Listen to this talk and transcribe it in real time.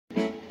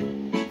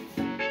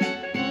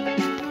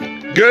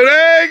Good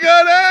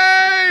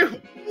day!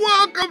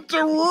 Welcome to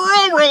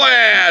Rover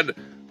Land.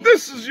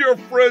 This is your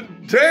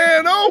friend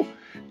Dano,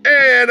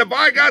 and have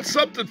I got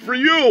something for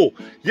you?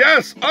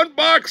 Yes,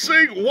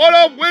 unboxing What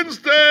Up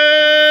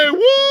Wednesday!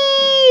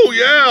 Woo!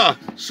 Yeah.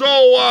 So,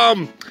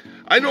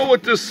 I know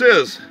what this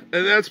is,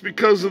 and that's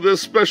because of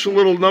this special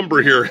little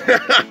number here.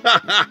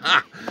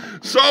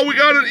 So we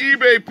got an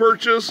eBay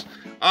purchase.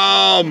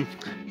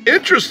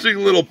 Interesting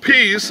little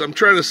piece. I'm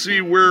trying to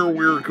see where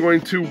we're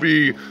going to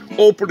be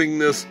opening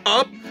this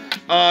up.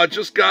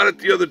 Just got it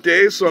the other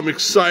day, so I'm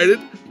excited.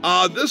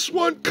 This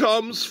one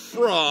comes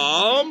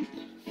from,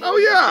 oh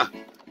yeah,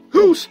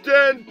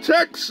 Houston,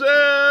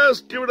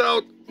 Texas. Give it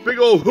out, big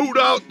old hoot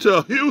out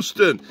to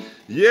Houston.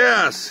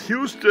 Yes,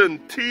 Houston,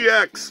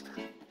 TX,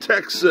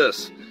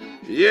 Texas.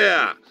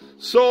 Yeah.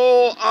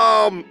 So,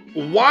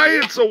 why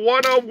it's a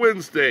What Up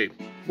Wednesday?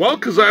 Well,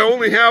 because I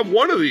only have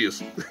one of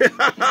these.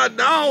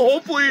 Now,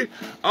 hopefully,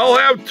 I'll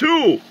have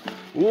two.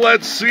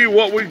 Let's see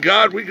what we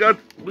got. We're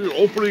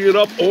opening it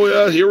up. Oh,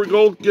 yeah, here we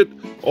go.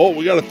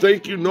 We got a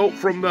thank you note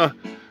from the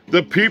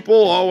people.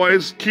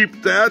 Always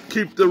keep that.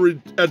 Keep the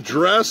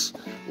address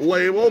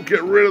label.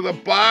 Get rid of the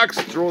box.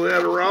 Throw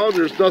that around.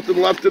 There's nothing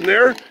left in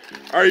there.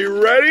 Are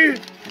you ready?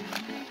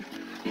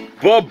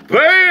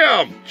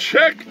 Ba-bam!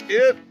 Check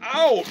it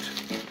out.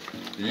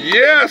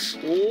 Yes,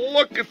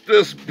 look at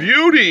this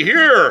beauty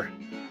here.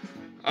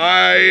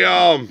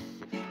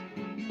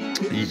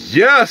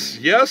 Yes.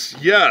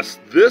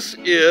 This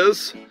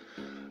is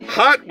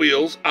Hot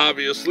Wheels,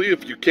 obviously,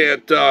 if you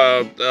can't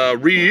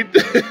read.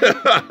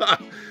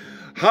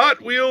 Hot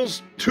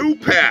Wheels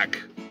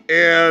 2-pack.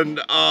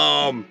 And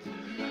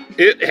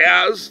it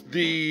has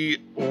the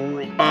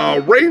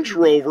Range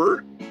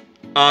Rover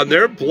on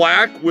there,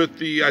 black with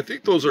the, I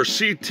think those are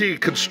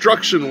CT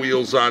construction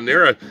wheels on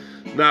there.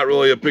 Not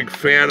really a big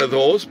fan of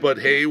those, but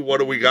hey, what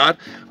do we got?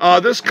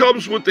 This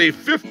comes with a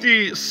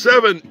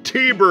 57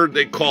 T-Bird,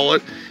 they call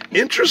it.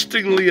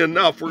 Interestingly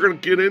enough, we're going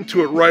to get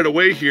into it right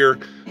away here.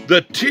 The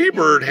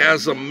T-Bird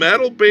has a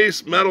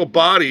metal-based metal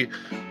body,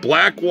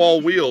 black wall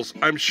wheels.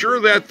 I'm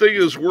sure that thing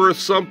is worth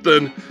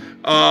something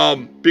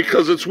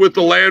because it's with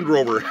the Land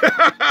Rover.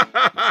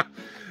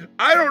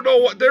 I don't know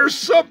what, there's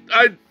some,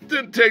 I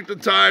didn't take the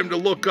time to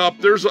look up.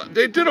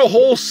 They did a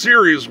whole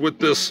series with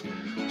this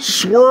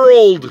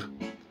swirled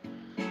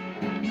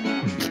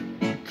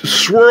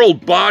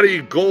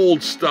body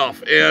gold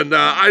stuff, and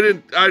I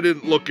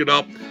didn't look it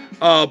up.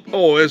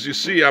 As you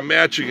see, I'm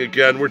matching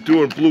again. We're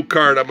doing blue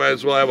card. I might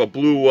as well have a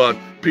blue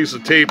piece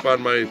of tape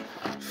on my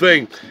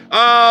thing.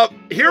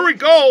 Here we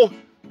go.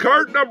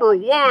 Card number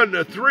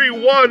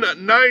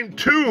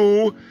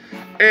 13192,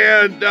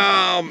 and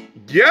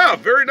yeah,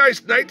 very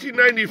nice.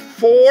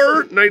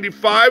 1994,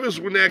 95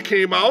 is when that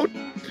came out.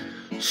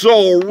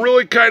 So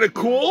really kind of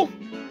cool.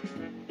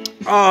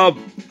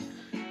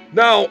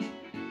 Now,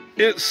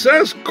 it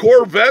says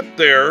Corvette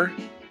there,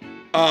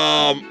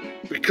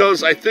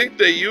 because I think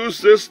they use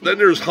this. Then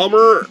there's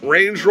Hummer,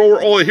 Range Rover.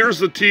 Oh, here's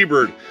the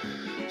T-Bird.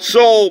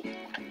 So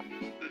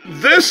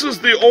this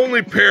is the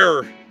only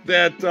pair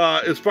that,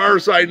 as far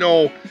as I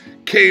know,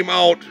 came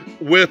out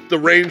with the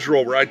Range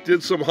Rover. I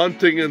did some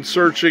hunting and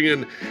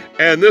searching,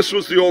 and this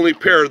was the only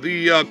pair.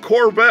 The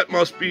Corvette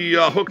must be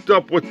hooked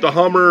up with the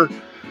Hummer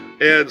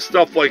and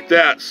stuff like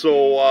that.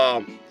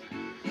 So,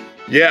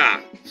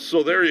 yeah.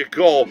 So there you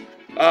go.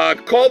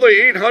 Call the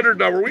 800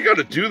 number. We got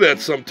to do that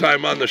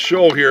sometime on the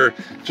show here.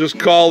 Just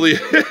call the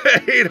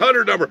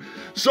 800 number.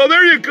 So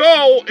there you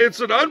go.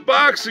 It's an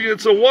unboxing.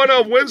 It's a What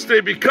Up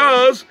Wednesday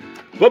because,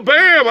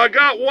 bam, I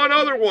got one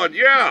other one.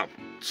 Yeah.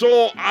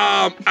 So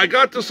I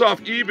got this off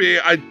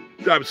eBay.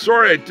 I'm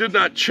sorry I did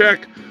not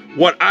check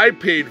what I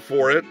paid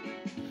for it.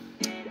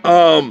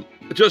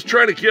 Just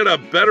trying to get a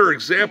better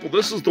example.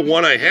 This is the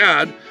one I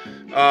had.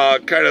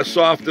 Kind of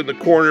soft in the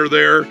corner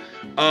there.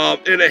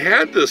 And it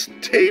had this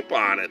tape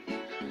on it.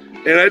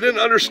 And I didn't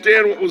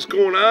understand what was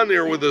going on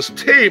there with this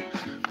tape.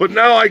 But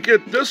now I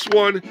get this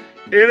one, and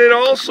it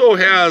also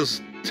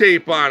has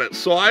tape on it.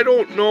 So I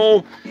don't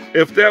know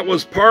if that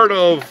was part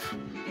of,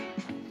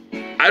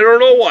 I don't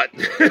know what.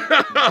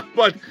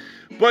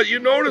 but you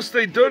notice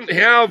they didn't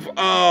have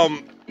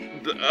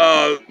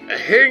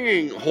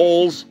hanging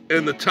holes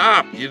in the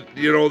top.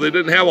 You know, they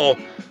didn't have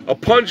a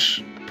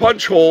punch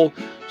hole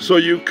so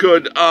you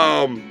could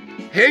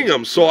hang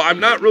them. So I'm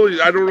not really,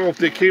 I don't know if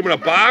they came in a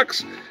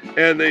box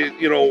and they,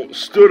 you know,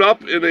 stood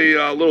up in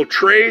a little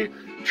tray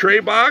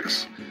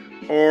box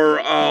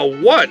or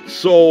what.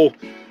 So,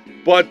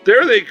 but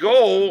there they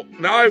go.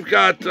 Now I've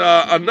got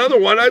another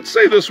one. I'd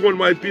say this one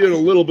might be in a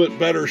little bit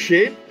better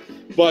shape,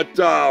 but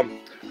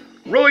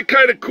really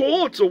kind of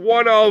cool. It's a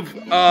one of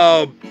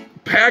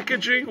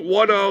packaging,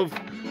 one of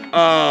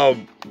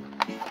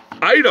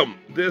item.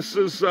 This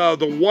is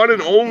the one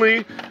and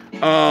only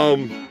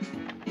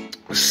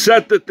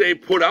set that they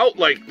put out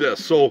like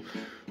this. So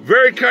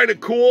very kind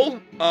of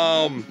cool.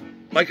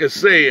 Like I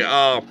say,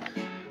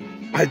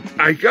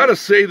 I gotta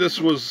say this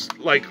was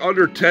like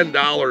under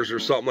 $10 or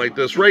something like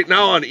this. Right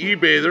now on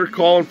eBay, they're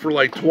calling for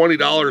like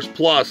 $20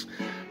 plus.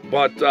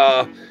 But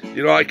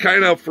You know, I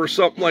kind of, for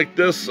something like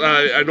this,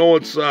 I know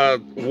it's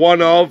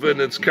one of, and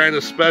it's kind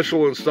of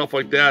special and stuff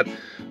like that.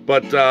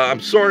 But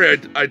I'm sorry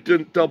I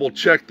didn't double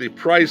check the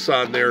price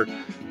on there.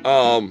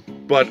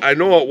 But I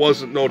know it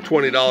wasn't no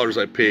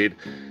 $20 I paid.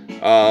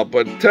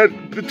 But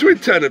between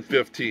 10 and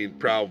 15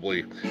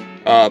 probably.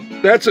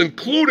 That's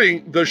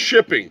including the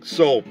shipping.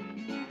 So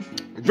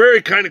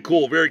very kind of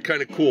cool, very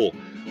kind of cool.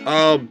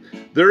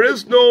 There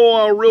is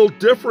no real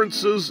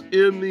differences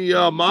in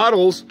the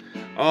models,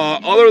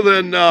 other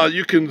than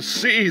you can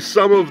see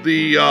some of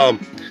the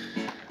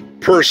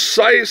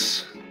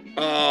precise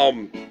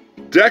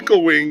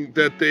decoing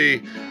that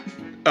they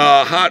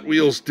Hot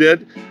Wheels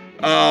did.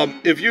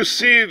 If you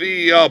see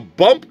the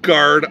bump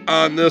guard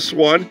on this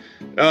one,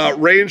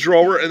 Range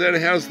Rover, and then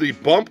it has the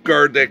bump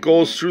guard that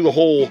goes through the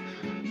whole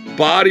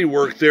body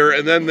work there,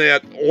 and then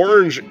that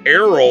orange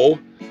arrow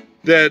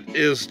that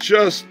is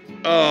just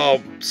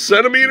a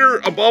centimeter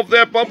above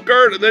that bump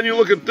guard, and then you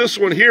look at this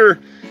one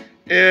here,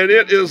 and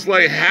it is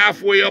like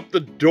halfway up the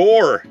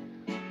door.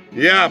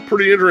 Yeah,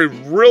 pretty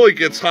interesting. Really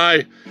gets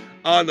high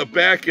on the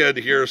back end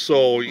here,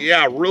 so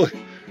yeah,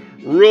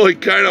 really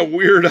kind of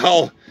weird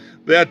how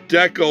that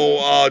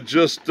deco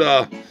just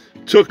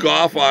took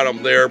off on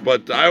them there,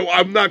 but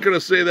I'm not going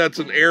to say that's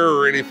an error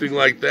or anything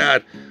like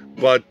that,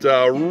 but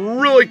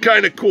really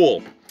kind of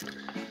cool.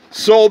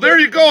 So there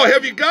you go.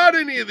 Have you got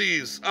any of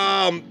these?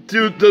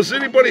 Does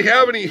anybody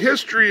have any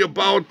history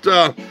about,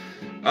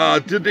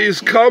 did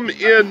these come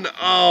in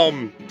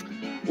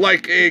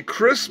like a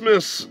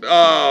Christmas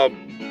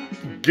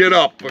get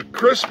up, a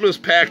Christmas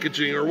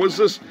packaging, or was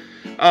this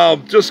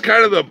just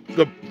kind of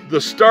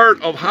the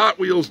start of Hot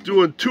Wheels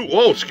doing two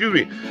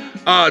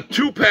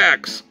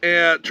packs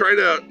and trying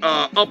to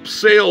up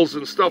sales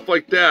and stuff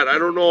like that? I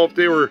don't know if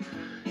they were,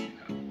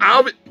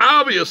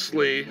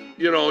 obviously,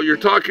 you know, you're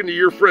talking to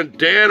your friend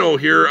Dano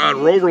here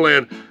on Rover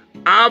Land.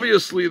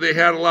 Obviously, they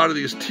had a lot of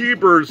these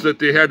T-Birds that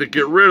they had to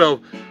get rid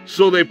of,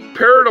 so they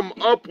paired them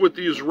up with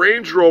these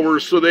Range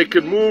Rovers so they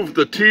could move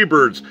the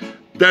T-Birds.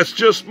 That's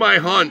just my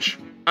hunch.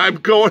 I'm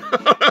going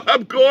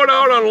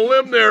out on a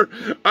limb there.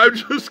 I'm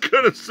just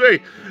gonna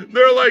say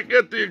they're like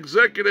at the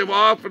executive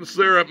office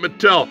there at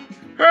Mattel.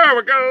 Hey,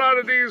 we got a lot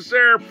of these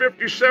there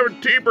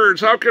 57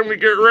 T-Birds. How can we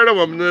get rid of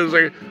them? And then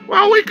they say,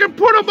 well, we can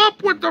put them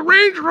up with the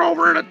Range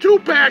Rover in a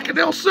 2-pack, and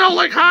they'll sell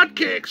like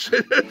hotcakes.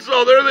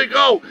 So there they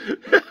go.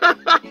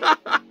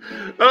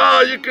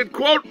 You can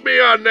quote me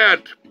on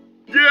that.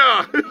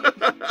 Yeah.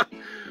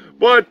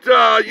 But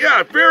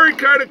yeah, very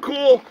kind of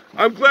cool.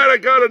 I'm glad I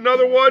got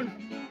another one.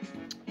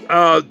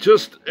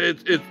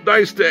 It's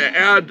nice to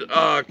add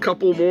a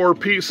couple more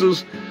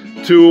pieces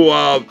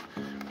to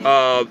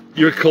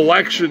your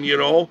collection, you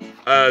know,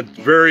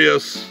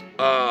 various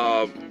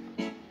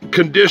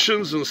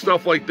conditions and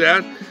stuff like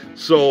that.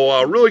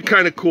 So really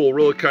kind of cool,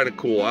 really kind of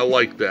cool. I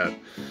like that.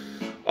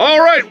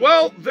 All right,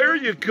 well, there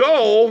you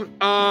go.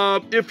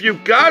 If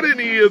you've got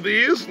any of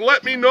these,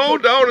 let me know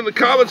down in the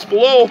comments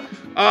below.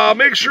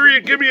 Make sure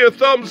you give me a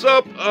thumbs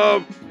up.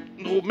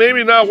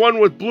 Maybe not one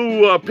with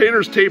blue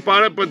painter's tape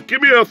on it, but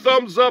give me a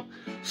thumbs up,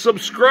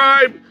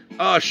 subscribe,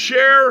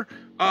 share,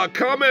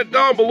 comment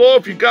down below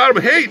if you got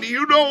them. Hey, do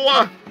you know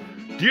what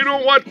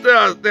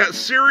that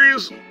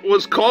series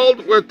was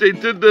called? What they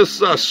did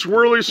this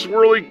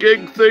swirly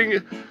gig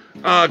thing?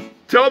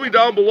 Tell me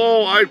down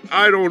below. I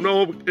don't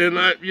know, and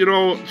you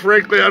know,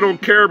 frankly, I don't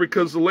care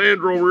because the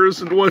Land Rover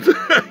isn't what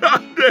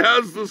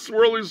has the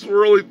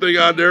swirly thing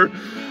on there.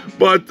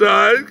 But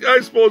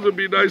I suppose it'd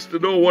be nice to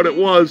know what it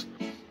was.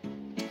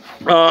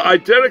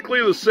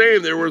 Identically the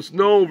same. There was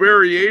no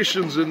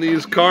variations in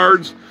these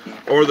cards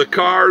or the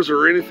cars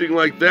or anything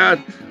like that,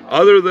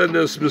 other than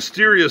this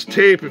mysterious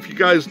tape. If you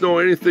guys know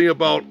anything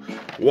about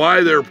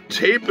why they're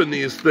taping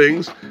these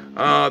things,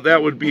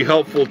 that would be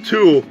helpful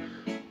too.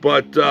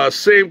 But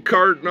same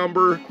card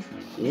number,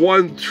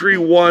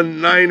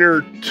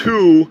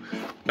 1319er2,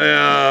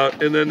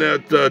 and then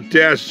that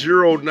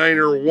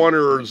 -09er 1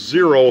 or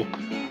 0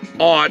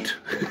 aught.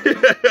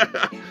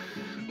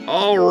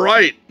 All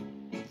right.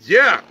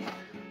 Yeah.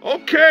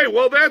 Okay,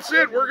 well, that's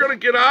it. We're going to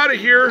get out of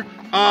here.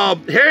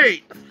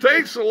 Hey,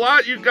 thanks a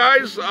lot, you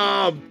guys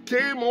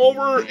came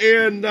over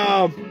and,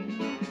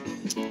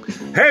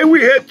 hey, we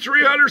hit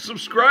 300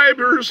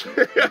 subscribers.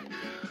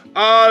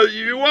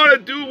 You want to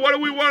do, what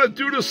do we want to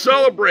do to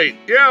celebrate?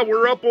 Yeah,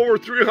 we're up over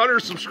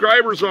 300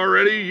 subscribers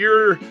already.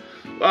 Year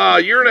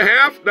and a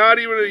half, not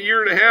even a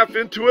year and a half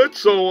into it.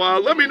 So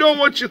let me know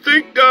what you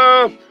think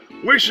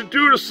we should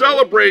do to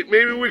celebrate.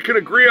 Maybe we can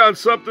agree on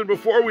something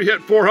before we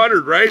hit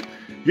 400, right?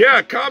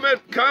 Yeah,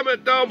 comment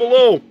down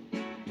below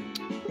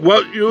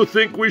what you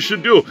think we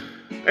should do.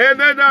 And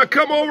then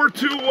come over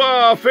to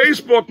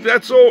Facebook.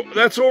 That's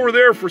over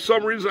there for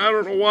some reason. I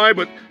don't know why,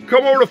 but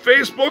come over to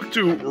Facebook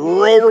to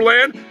Rover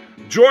Land.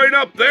 Join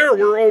up there.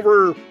 We're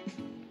over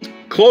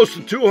close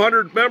to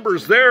 200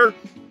 members there.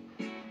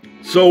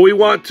 So we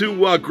want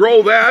to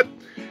grow that.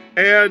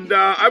 And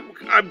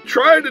I'm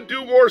trying to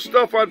do more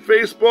stuff on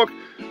Facebook,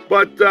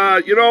 but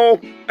you know,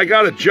 I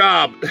got a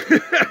job.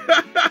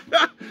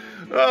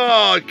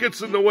 Oh, it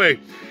gets in the way.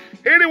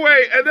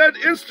 Anyway, and then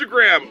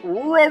Instagram,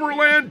 Rover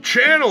Land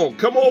channel.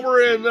 Come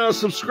over and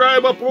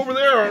subscribe up over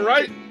there, all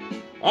right?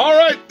 All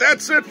right,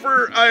 that's it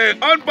for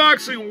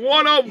unboxing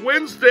one of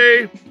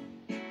Wednesday.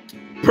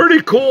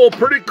 Pretty cool,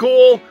 pretty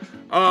cool.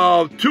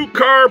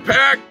 2-car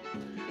pack.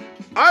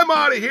 I'm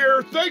out of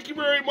here. Thank you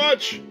very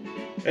much.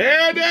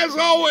 And as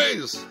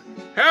always,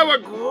 have a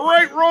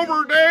great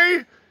Rover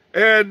day.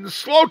 And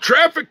slow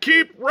traffic,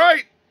 keep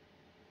right.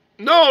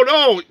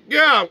 No,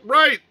 yeah,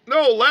 right.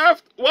 No,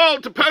 left. Well,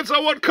 it depends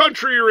on what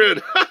country you're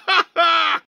in.